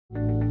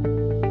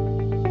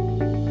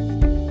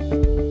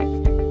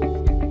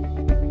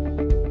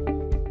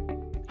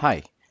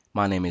Hi,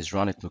 my name is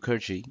Ronit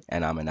Mukherjee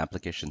and I'm an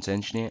applications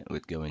engineer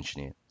with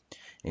GoEngineer.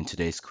 In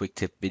today's quick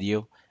tip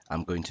video,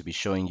 I'm going to be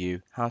showing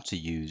you how to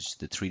use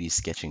the 3D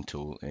sketching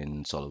tool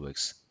in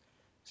SOLIDWORKS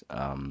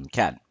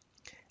CAD.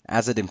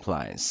 As it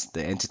implies,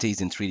 the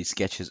entities in 3D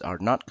sketches are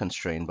not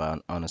constrained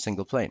on a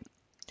single plane,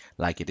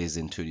 like it is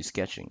in 2D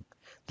sketching.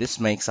 This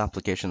makes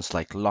applications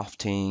like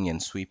lofting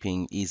and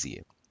sweeping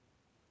easier.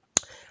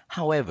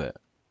 However,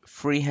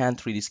 freehand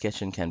 3D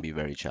sketching can be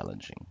very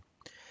challenging.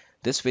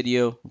 This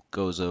video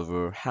goes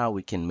over how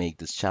we can make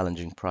this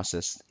challenging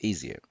process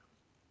easier.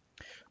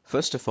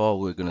 First of all,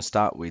 we're going to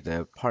start with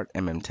a Part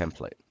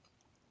template.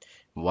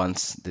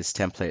 Once this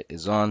template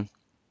is on,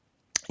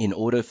 in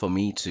order for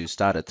me to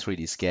start a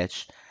 3D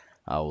sketch,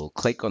 I will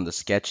click on the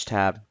Sketch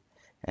tab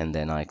and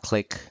then I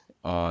click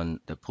on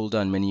the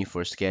pull-down menu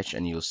for Sketch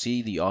and you'll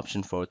see the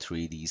option for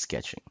 3D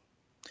sketching.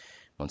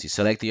 Once you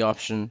select the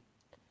option,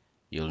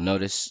 you'll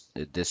notice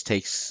that this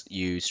takes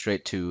you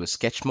straight to a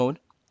sketch mode.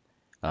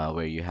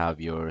 Where you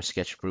have your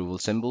sketch approval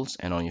symbols,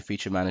 and on your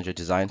feature manager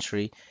design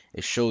tree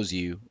it shows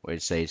you where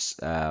it says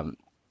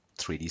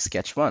 3D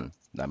sketch 1.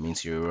 That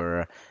means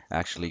you're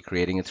actually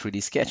creating a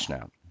 3D sketch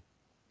now.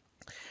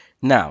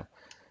 Now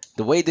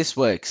the way this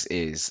works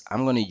is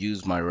I'm going to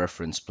use my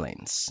reference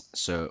planes.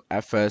 So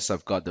at first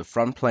I've got the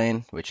front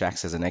plane, which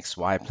acts as an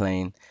XY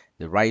plane,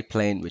 the right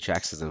plane, which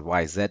acts as a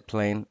YZ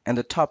plane, and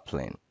the top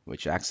plane,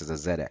 which acts as a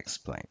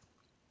ZX plane.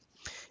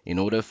 In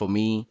order for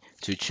me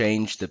to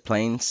change the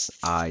planes,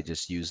 I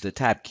just use the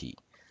tab key.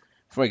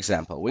 For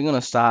example, we're going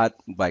to start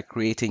by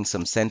creating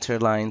some center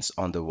lines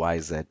on the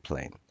YZ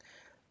plane.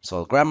 So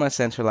I'll grab my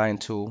center line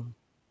tool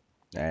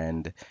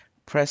and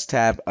press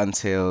tab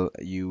until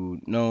you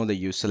know that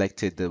you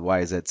selected the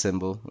YZ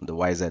symbol, the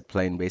YZ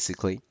plane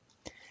basically.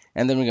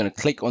 And then we're going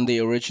to click on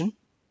the origin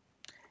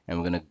and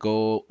we're going to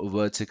go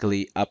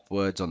vertically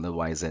upwards on the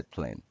YZ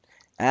plane.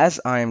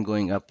 As I am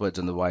going upwards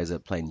on the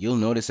YZ plane, you'll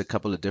notice a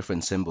couple of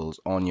different symbols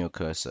on your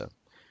cursor.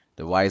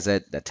 The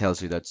YZ, that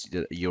tells you that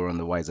you're on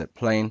the YZ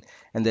plane,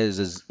 and there's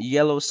this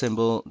yellow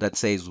symbol that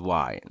says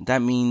Y.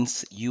 That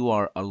means you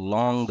are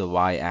along the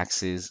Y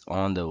axis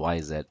on the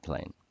YZ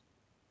plane.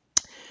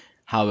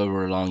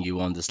 However long you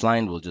want this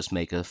line, we'll just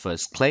make a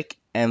first click,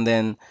 and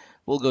then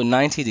we'll go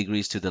 90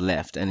 degrees to the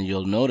left, and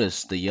you'll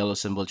notice the yellow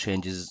symbol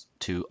changes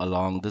to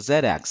along the Z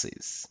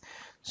axis.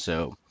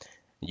 So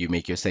you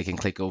make your second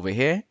click over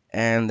here,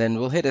 and then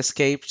we'll hit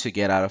escape to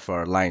get out of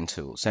our line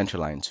tool, center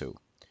line tool.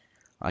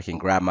 I can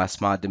grab my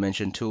smart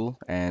dimension tool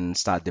and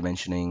start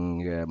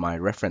dimensioning my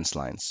reference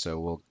lines. So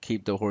we'll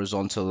keep the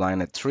horizontal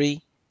line at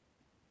 3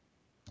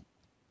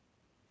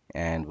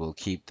 and we'll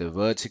keep the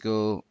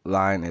vertical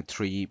line at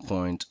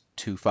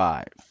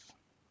 3.25.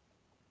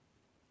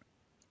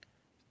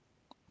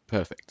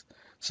 Perfect.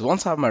 So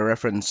once I have my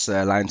reference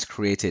lines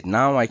created,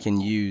 now I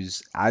can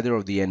use either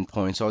of the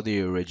endpoints or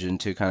the origin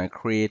to kind of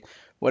create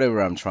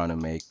whatever I'm trying to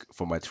make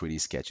for my 3D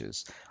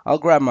sketches. I'll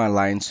grab my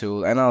line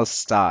tool and I'll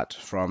start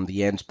from the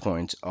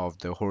endpoint of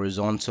the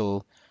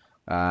horizontal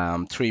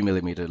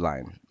 3mm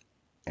line,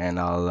 and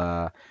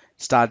I'll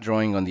start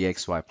drawing on the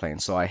XY plane.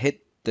 So I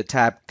hit the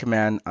tab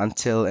command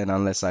until and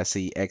unless I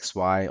see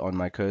XY on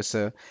my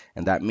cursor,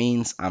 and that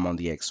means I'm on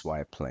the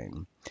XY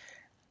plane.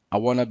 I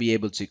want to be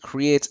able to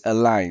create a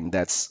line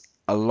that's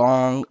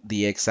along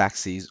the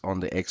x-axis on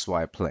the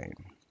XY plane.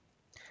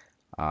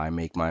 I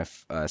make my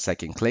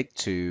second click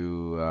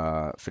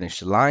to finish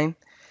the line,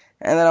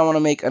 and then I want to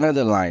make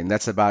another line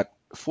that's about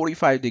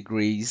 45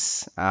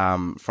 degrees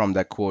from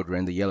that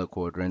quadrant, the yellow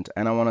quadrant,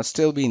 and I want to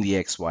still be in the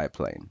XY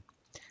plane.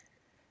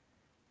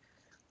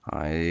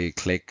 I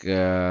click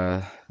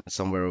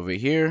somewhere over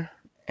here,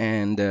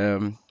 and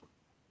I'm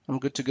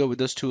good to go with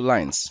those two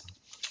lines.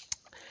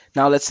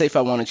 Now let's say if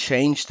I want to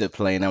change the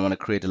plane, I want to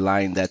create a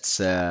line that's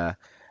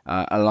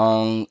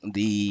along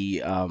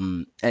the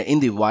in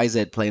the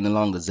YZ plane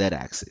along the Z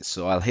axis.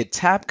 So I'll hit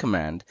tab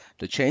command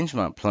to change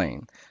my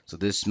plane. So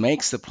this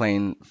makes the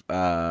plane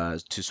to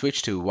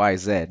switch to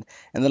YZ,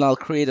 and then I'll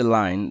create a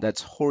line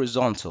that's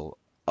horizontal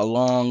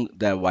along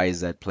that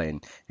YZ plane,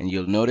 and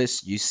you'll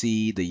notice you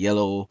see the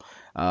yellow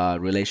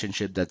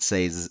relationship that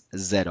says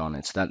Z on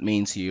it. So that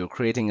means you're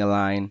creating a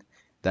line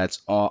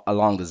that's all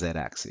along the Z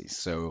axis.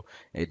 So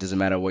it doesn't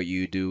matter what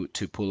you do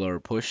to pull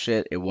or push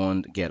it, it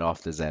won't get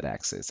off the Z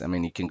axis. I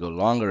mean, you can go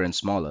longer and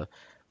smaller,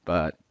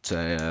 but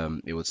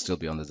it would still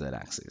be on the Z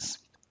axis.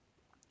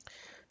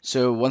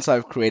 So once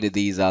I've created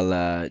these,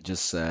 I'll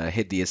just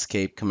hit the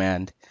escape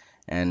command,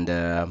 and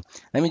let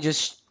me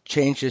just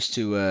change this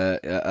to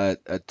a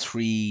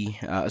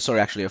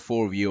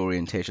 4 view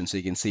orientation so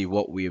you can see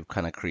what we've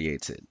kind of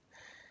created.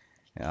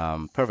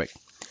 Perfect.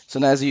 So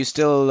now as you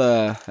still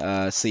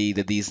see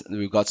that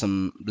we've got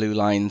some blue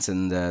lines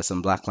and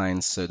some black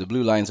lines. So the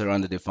blue lines are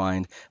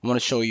underdefined. I want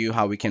to show you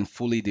how we can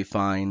fully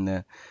define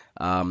a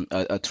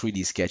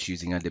 3D sketch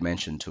using a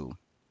dimension tool.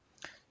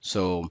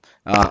 So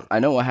I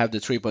know I have the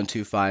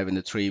 3.25 and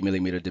the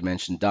 3mm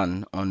dimension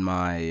done on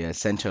my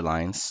center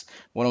lines.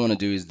 What I want to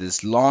do is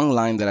this long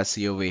line that I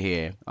see over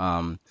here.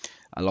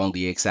 along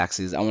the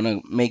x-axis. I want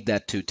to make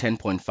that to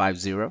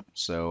 10.50.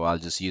 So I'll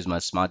just use my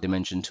Smart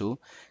Dimension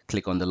tool,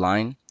 click on the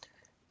line,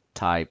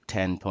 type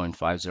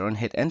 10.50 and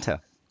hit enter.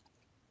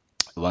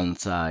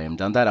 Once I am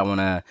done that, I want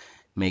to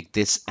make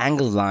this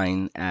angle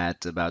line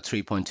at about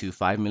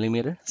 3.25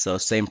 millimeter. So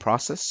same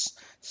process,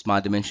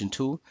 Smart Dimension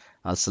tool.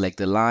 I'll select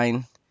the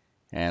line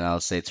and I'll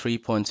say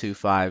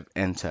 3.25,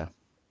 enter.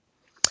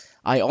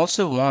 I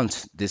also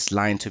want this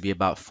line to be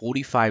about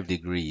 45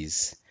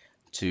 degrees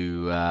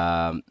to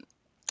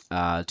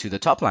the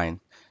top line.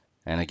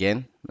 And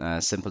again,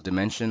 simple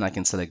dimension, I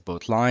can select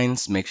both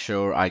lines, make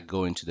sure I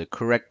go into the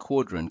correct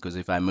quadrant, because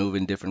if I move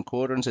in different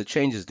quadrants, it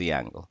changes the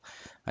angle.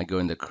 I go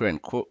in the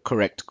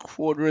correct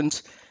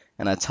quadrant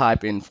and I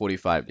type in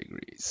 45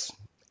 degrees,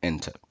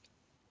 enter.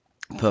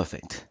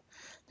 Perfect.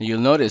 You'll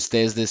notice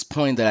there's this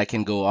point that I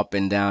can go up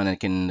and down. I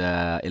can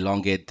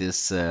elongate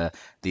this, the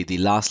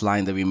last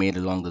line that we made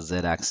along the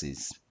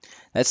z-axis.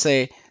 Let's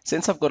say,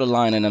 since I've got a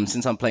line and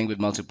since I'm playing with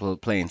multiple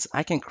planes,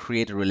 I can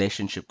create a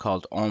relationship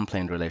called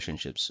on-plane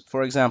relationships.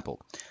 For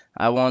example,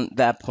 I want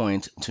that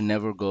point to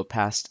never go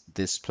past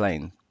this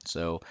plane.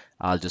 So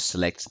I'll just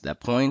select that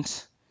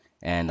point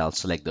and I'll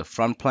select the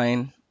front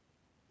plane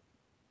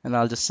and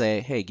I'll just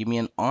say, hey, give me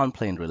an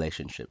on-plane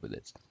relationship with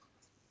it.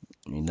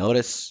 You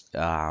notice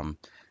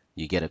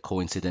you get a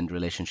coincident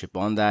relationship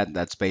on that.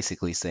 That's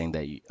basically saying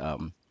that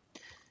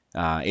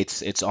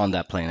it's on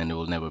that plane and it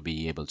will never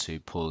be able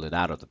to pull it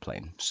out of the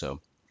plane. So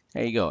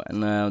there you go.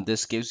 And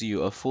this gives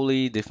you a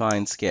fully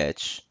defined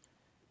sketch,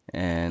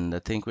 and I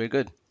think we're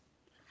good.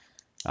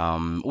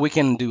 We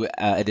can do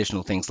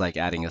additional things like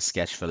adding a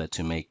sketch fillet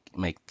to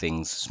make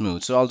things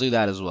smooth. So I'll do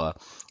that as well.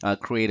 I'll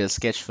create a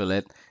sketch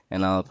fillet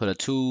and I'll put a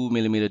 2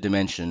 millimeter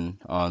dimension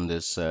on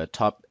this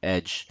top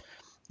edge,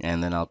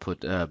 and then I'll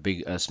put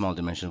a small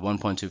dimension,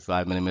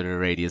 1.25 millimeter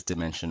radius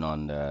dimension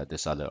on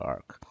this other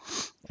arc.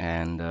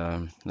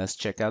 And let's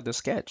check out the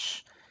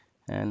sketch.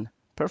 And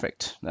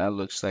perfect. That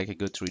looks like a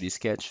good 3D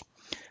sketch.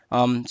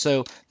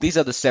 So these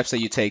are the steps that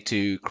you take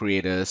to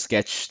create a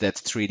sketch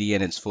that's 3D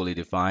and it's fully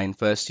defined.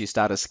 First, you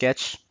start a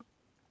sketch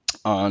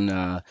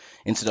on,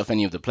 instead of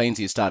any of the planes,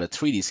 you start a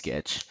 3D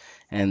sketch.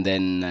 And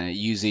then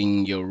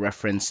using your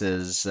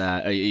references,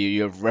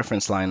 your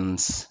reference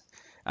lines,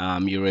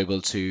 you're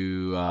able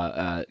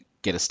to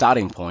get a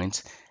starting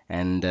point.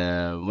 And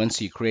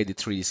once you create the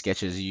 3D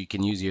sketches, you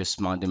can use your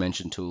Smart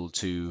Dimension tool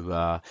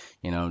to,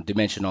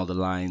 dimension all the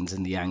lines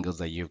and the angles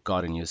that you've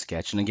got in your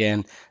sketch. And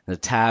again, the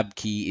Tab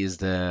key is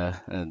the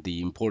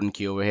important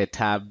key over here.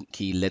 Tab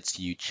key lets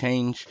you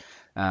change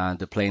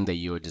the plane that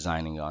you're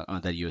designing on, or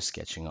that you're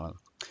sketching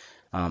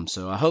on.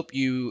 So I hope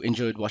you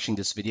enjoyed watching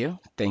this video.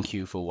 Thank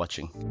you for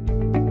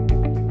watching.